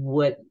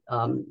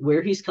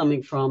where he's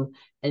coming from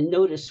and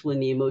notice when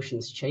the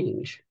emotions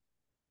change.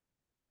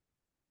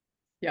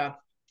 Yeah.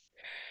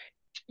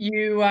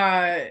 You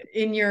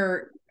in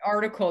your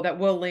article that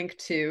we'll link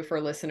to for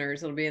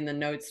listeners, it'll be in the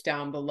notes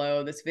down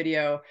below this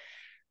video,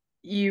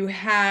 you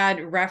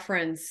had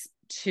reference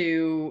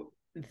to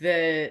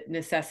the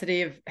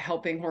necessity of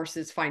helping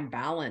horses find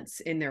balance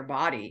in their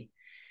body.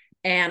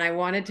 And I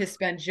wanted to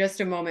spend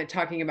just a moment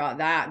talking about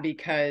that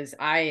because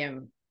I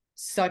am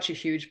such a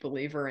huge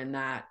believer in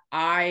that.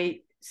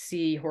 I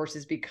see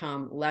horses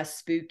become less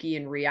spooky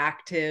and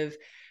reactive.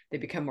 They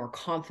become more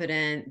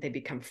confident. They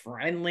become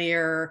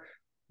friendlier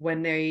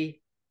when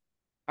they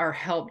are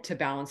helped to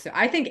balance. So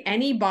I think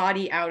any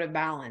body out of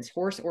balance,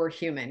 horse or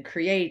human,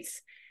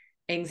 creates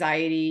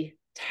anxiety,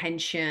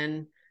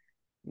 tension.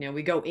 You know,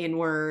 we go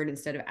inward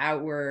instead of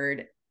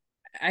outward.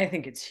 I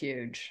think it's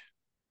huge.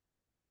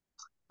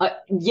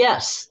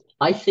 Yes,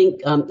 I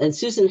think, and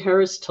Susan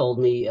Harris told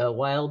me a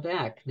while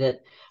back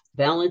that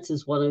balance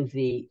is one of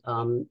the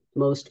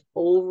most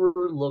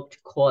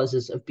overlooked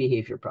causes of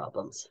behavior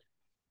problems.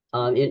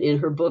 In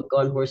her book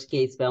on horse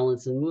gaits,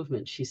 balance, and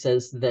movement, she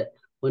says that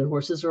when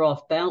horses are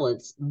off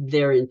balance,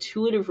 their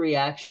intuitive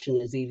reaction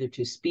is either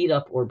to speed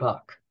up or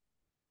buck.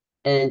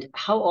 And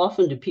how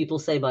often do people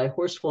say, my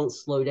horse won't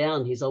slow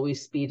down, he's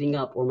always speeding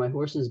up, or my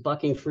horse is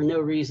bucking for no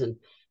reason?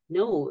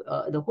 No,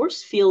 the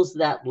horse feels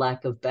that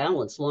lack of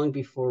balance long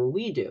before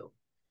we do.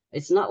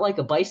 It's not like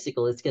a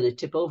bicycle that's going to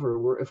tip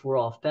over if we're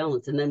off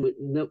balance. And then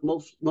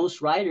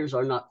most riders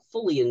are not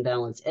fully in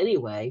balance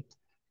anyway.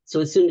 So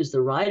as soon as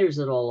the rider's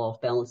at all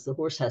off balance, the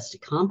horse has to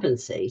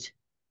compensate.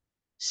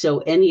 So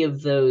any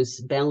of those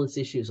balance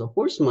issues a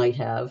horse might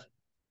have,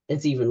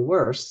 it's even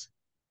worse.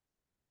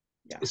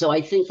 Yeah. So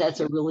I think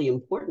that's a really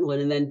important one.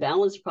 And then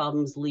balance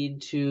problems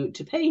lead to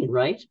pain,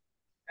 right?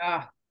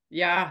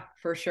 Yeah,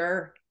 for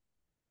sure.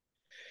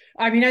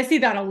 I mean, I see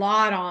that a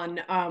lot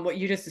on what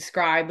you just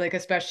described, like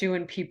especially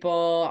when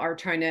people are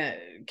trying to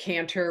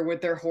canter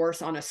with their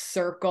horse on a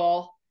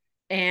circle.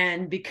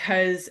 And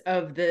because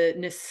of the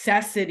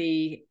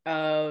necessity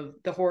of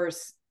the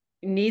horse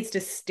needs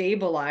to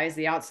stabilize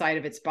the outside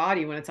of its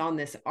body when it's on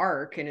this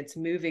arc and it's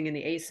moving in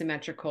the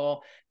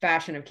asymmetrical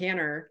fashion of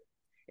canter,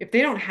 if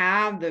they don't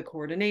have the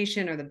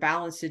coordination or the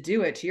balance to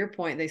do it, to your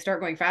point, they start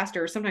going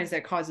faster. Sometimes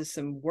that causes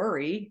some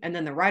worry, and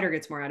then the rider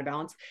gets more out of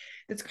balance.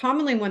 It's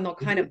commonly when they'll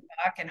kind of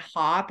buck and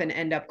hop and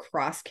end up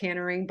cross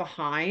cantering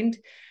behind,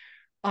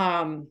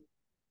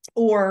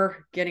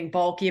 or getting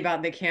bulky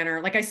about the canter.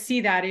 Like I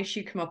see that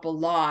issue come up a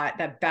lot,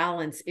 that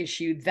balance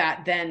issue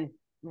that then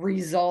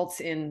results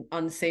in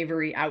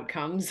unsavory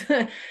outcomes.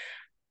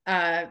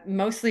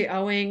 Mostly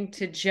owing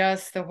to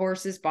just the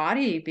horse's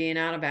body being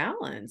out of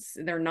balance.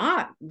 They're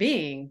not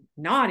being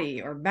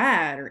naughty or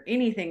bad or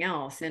anything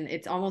else. And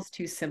it's almost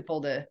too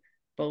simple to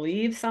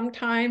believe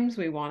sometimes.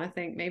 We want to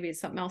think maybe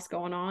it's something else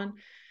going on.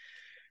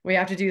 We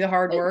have to do the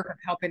hard work of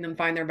helping them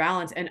find their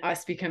balance and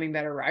us becoming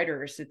better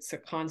riders. It's a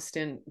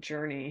constant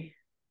journey.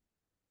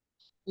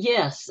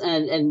 Yes,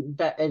 and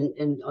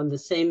on the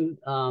same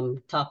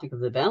topic of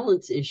the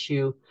balance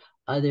issue,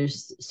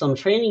 there's some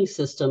training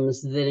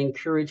systems that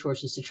encourage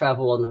horses to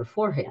travel on their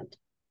forehand.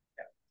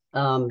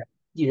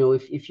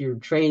 If you're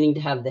training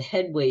to have the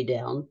head way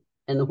down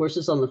and the horse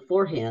is on the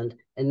forehand,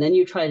 and then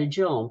you try to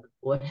jump,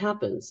 what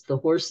happens? The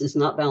horse is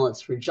not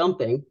balanced for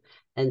jumping,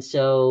 and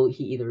so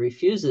he either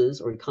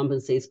refuses or he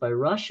compensates by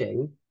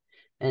rushing,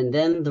 and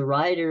then the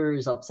rider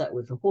is upset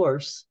with the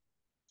horse.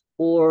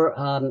 Or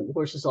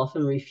horses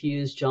often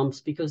refuse jumps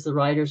because the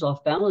rider's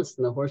off balance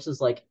and the horse is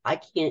like, I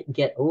can't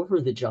get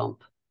over the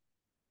jump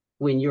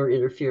when you're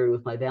interfering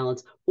with my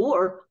balance.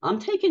 Or I'm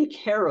taking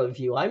care of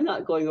you. I'm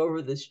not going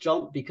over this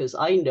jump because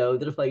I know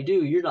that if I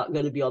do, you're not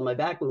going to be on my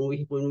back when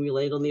we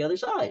land on the other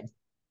side.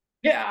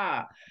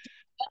 Yeah.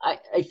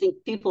 I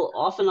think people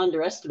often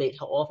underestimate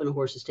how often a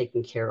horse is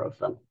taking care of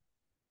them.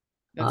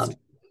 That's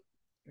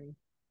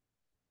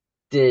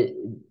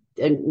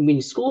I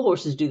mean, school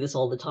horses do this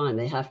all the time.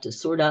 They have to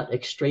sort out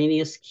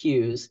extraneous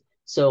cues.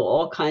 So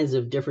all kinds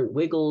of different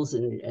wiggles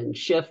and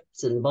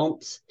shifts and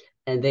bumps,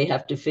 and they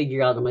have to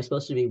figure out, am I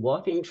supposed to be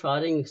walking,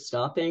 trotting,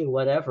 stopping,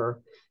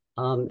 whatever?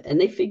 And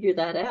they figure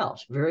that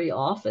out very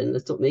often.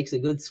 That's what makes a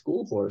good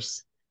school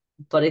horse.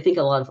 But I think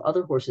a lot of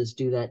other horses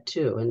do that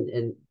too.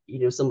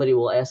 And somebody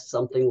will ask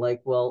something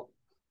like, well,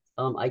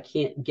 I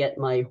can't get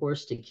my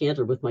horse to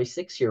canter with my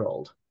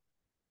 6-year-old.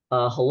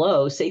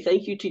 Hello, say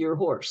thank you to your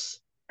horse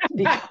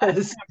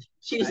because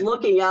she's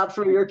looking out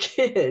for your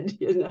kid,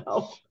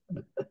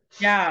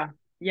 Yeah.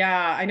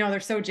 Yeah. I know they're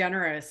so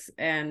generous.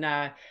 And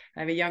I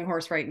have a young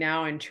horse right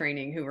now in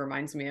training who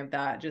reminds me of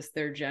that, just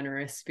their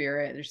generous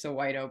spirit. There's a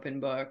wide open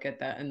book at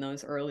that in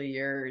those early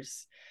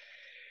years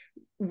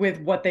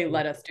with what they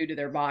let us do to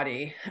their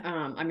body.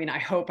 I mean, I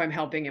hope I'm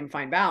helping him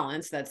find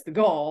balance. That's the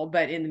goal.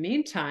 But in the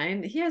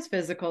meantime, he has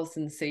physical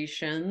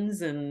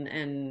sensations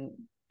and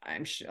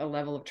I'm sure a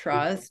level of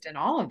trust and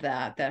all of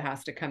that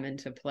has to come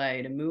into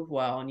play to move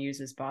well and use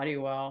his body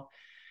well.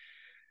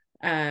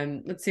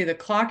 Let's see, the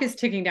clock is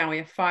ticking down. We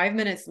have 5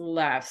 minutes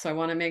left. So I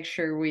want to make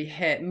sure we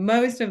hit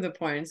most of the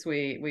points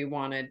we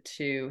wanted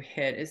to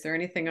hit. Is there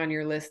anything on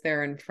your list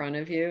there in front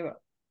of you?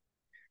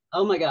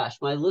 Oh my gosh,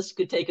 my list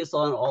could take us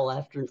on all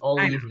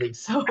evening.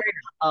 So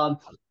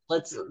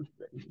let's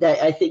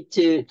that I think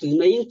to the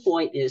main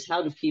point is,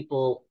 how do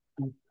people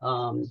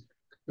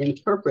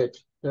interpret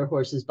their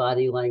horse's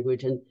body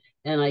language?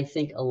 And I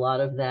think a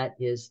lot of that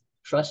is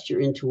trust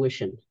your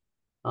intuition.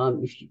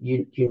 If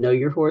you know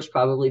your horse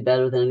probably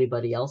better than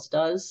anybody else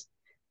does,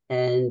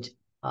 and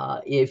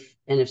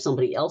if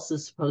somebody else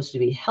is supposed to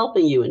be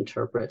helping you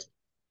interpret,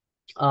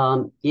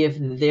 if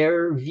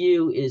their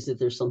view is that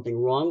there's something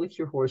wrong with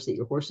your horse, that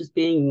your horse is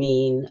being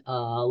mean,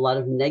 a lot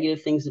of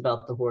negative things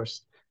about the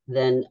horse,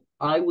 then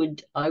I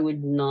would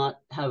not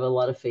have a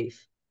lot of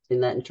faith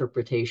in that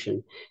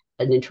interpretation.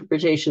 An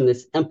interpretation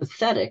that's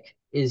empathetic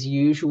is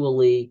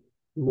usually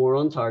more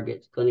on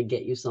target, going to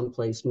get you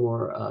someplace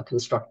more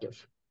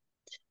constructive.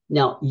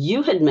 Now,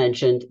 you had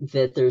mentioned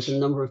that there's a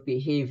number of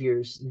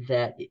behaviors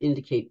that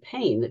indicate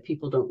pain, that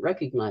people don't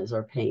recognize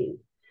are pain.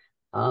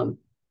 Can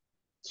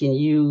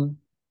you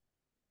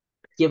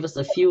give us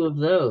a few of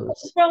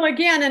those? Well,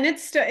 again, and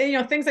it's,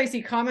 things I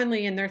see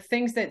commonly, and they're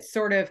things that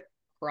sort of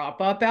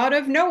crop up out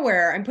of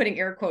nowhere. I'm putting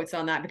air quotes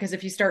on that, because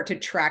if you start to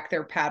track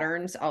their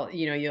patterns,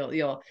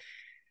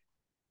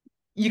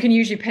 you can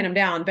usually pin them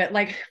down. But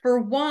like,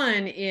 for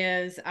one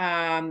is,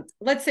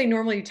 let's say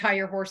normally you tie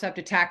your horse up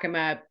to tack him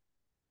up.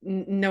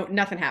 No,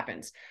 nothing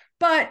happens.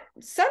 But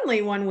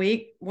suddenly one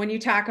week when you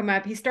tack him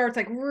up, he starts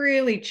like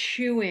really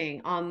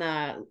chewing on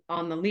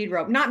the lead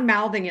rope, not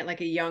mouthing it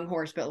like a young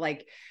horse, but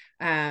like,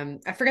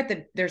 I forget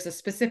that there's a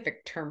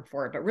specific term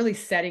for it, but really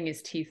setting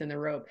his teeth in the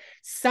rope.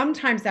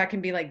 Sometimes that can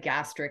be like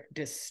gastric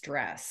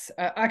distress.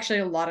 Actually,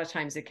 a lot of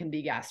times it can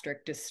be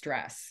gastric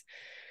distress.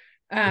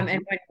 And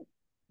when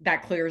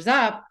that clears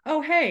up,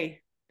 oh,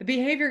 hey, the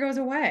behavior goes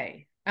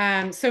away.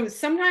 So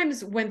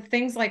sometimes when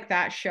things like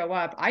that show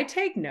up, I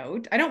take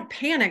note. I don't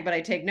panic, but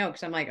I take note,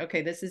 because I'm like,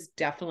 okay, this is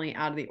definitely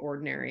out of the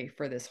ordinary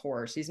for this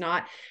horse. He's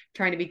not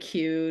trying to be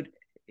cute.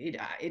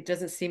 It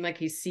doesn't seem like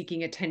he's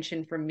seeking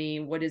attention from me.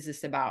 What is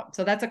this about?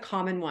 So that's a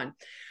common one.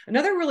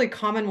 Another really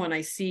common one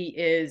I see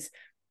is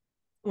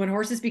when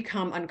horses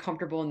become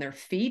uncomfortable in their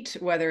feet,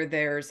 whether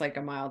there's like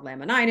a mild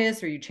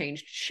laminitis, or you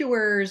changed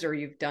shoers, or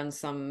you've done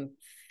some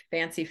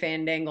fancy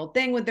fandangled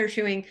thing with their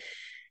shoeing.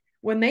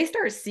 When they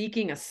start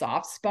seeking a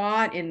soft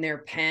spot in their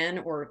pen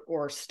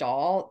or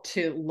stall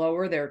to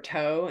lower their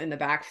toe in the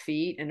back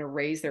feet and to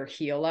raise their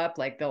heel up,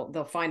 like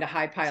they'll find a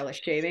high pile of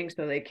shaving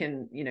so they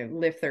can,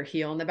 lift their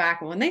heel in the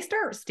back. And when they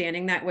start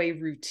standing that way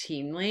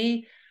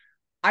routinely,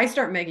 I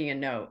start making a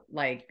note,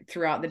 like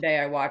throughout the day,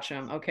 I watch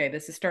them. Okay,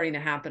 this is starting to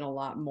happen a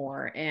lot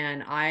more.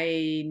 And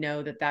I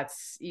know that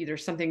that's either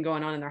something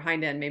going on in their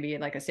hind end, maybe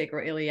like a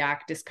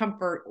sacroiliac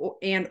discomfort,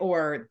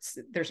 or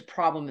there's a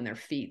problem in their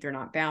feet. They're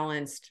not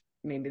balanced.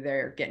 Maybe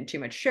they're getting too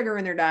much sugar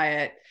in their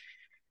diet,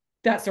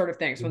 that sort of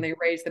thing. So when they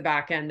raise the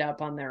back end up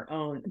on their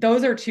own,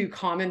 those are two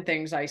common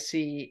things I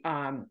see.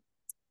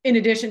 In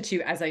addition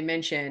to, as I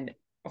mentioned,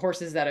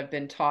 horses that have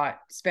been taught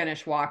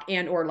Spanish walk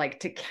and or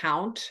like to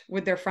count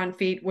with their front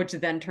feet, which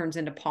then turns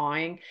into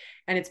pawing.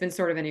 And it's been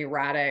sort of an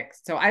erratic.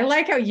 So I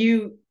like how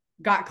you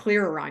got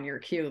clearer on your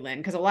cue, Lynn,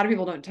 because a lot of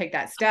people don't take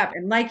that step.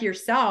 And like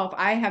yourself,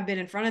 I have been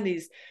in front of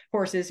these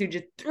horses who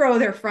just throw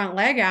their front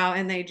leg out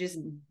and they just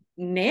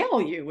nail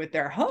you with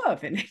their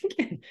hoof, and it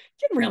can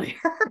really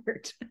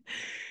hurt.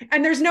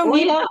 And there's no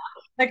need. Yeah.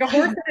 Like a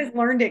horse that has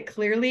learned it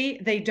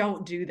clearly, they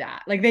don't do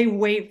that. Like they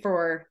wait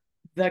for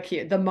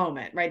the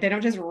moment, right? They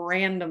don't just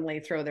randomly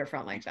throw their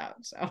front legs out.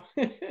 So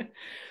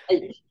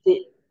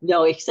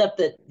no, except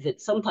that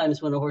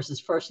sometimes when a horse is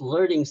first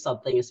learning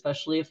something,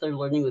 especially if they're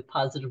learning with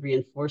positive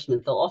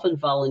reinforcement, they'll often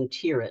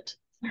volunteer it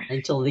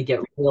until they get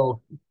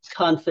real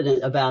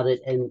confident about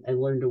it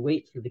and learn to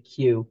wait for the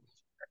cue.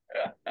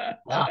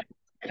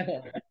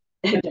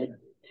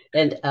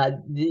 And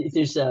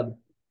there's the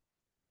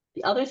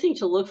other thing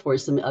to look for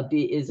is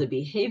a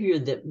behavior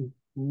that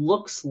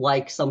looks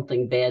like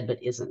something bad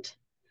but isn't.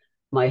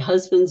 My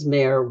husband's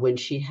mare, when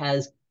she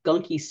has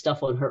gunky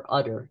stuff on her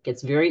udder,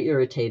 gets very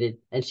irritated,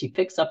 and she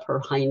picks up her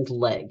hind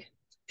leg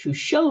to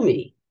show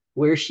me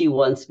where she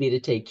wants me to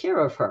take care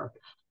of her.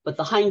 But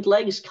the hind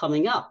leg's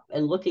coming up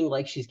and looking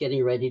like she's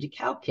getting ready to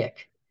cow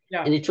kick.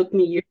 Yeah. And it took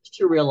me years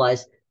to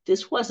realize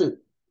this wasn't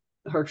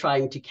her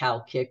trying to cow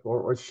kick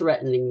or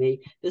threatening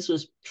me. This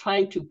was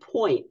trying to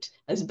point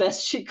as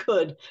best she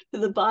could to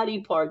the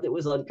body part that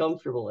was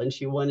uncomfortable and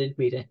she wanted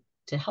me to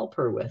help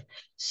her with.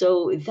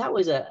 So that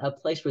was a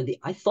place where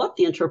I thought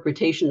the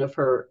interpretation of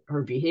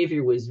her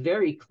behavior was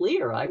very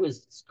clear. I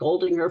was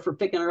scolding her for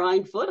picking her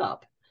hind foot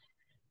up.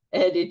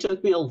 And it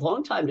took me a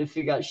long time to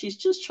figure out she's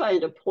just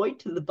trying to point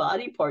to the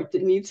body part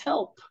that needs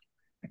help.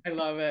 I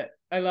love it.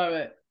 I love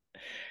it.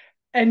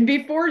 And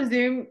before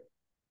Zoom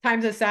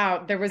times us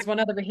out, there was one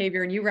other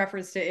behavior, and you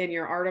referenced it in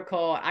your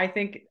article. I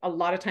think a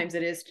lot of times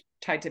it is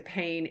tied to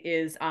pain,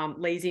 is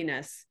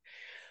laziness.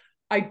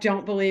 I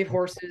don't believe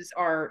horses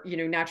are,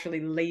 naturally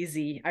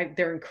lazy.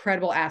 They're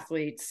incredible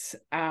athletes.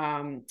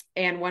 And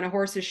when a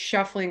horse is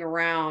shuffling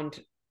around,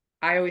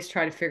 I always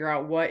try to figure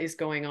out what is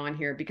going on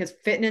here, because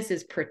fitness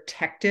is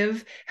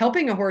protective.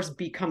 Helping a horse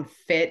become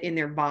fit in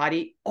their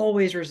body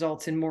always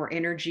results in more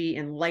energy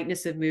and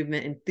lightness of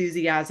movement,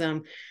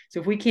 enthusiasm. So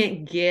if we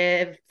can't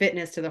give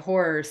fitness to the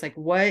horse, like,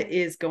 what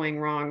is going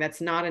wrong?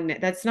 That's not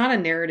a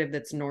narrative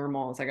that's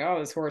normal. It's like, oh,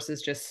 this horse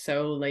is just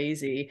so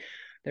lazy.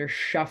 They're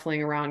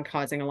shuffling around,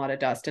 causing a lot of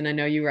dust. And I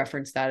know you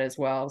referenced that as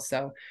well.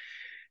 So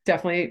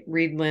definitely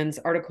read Lynn's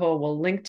article. We'll link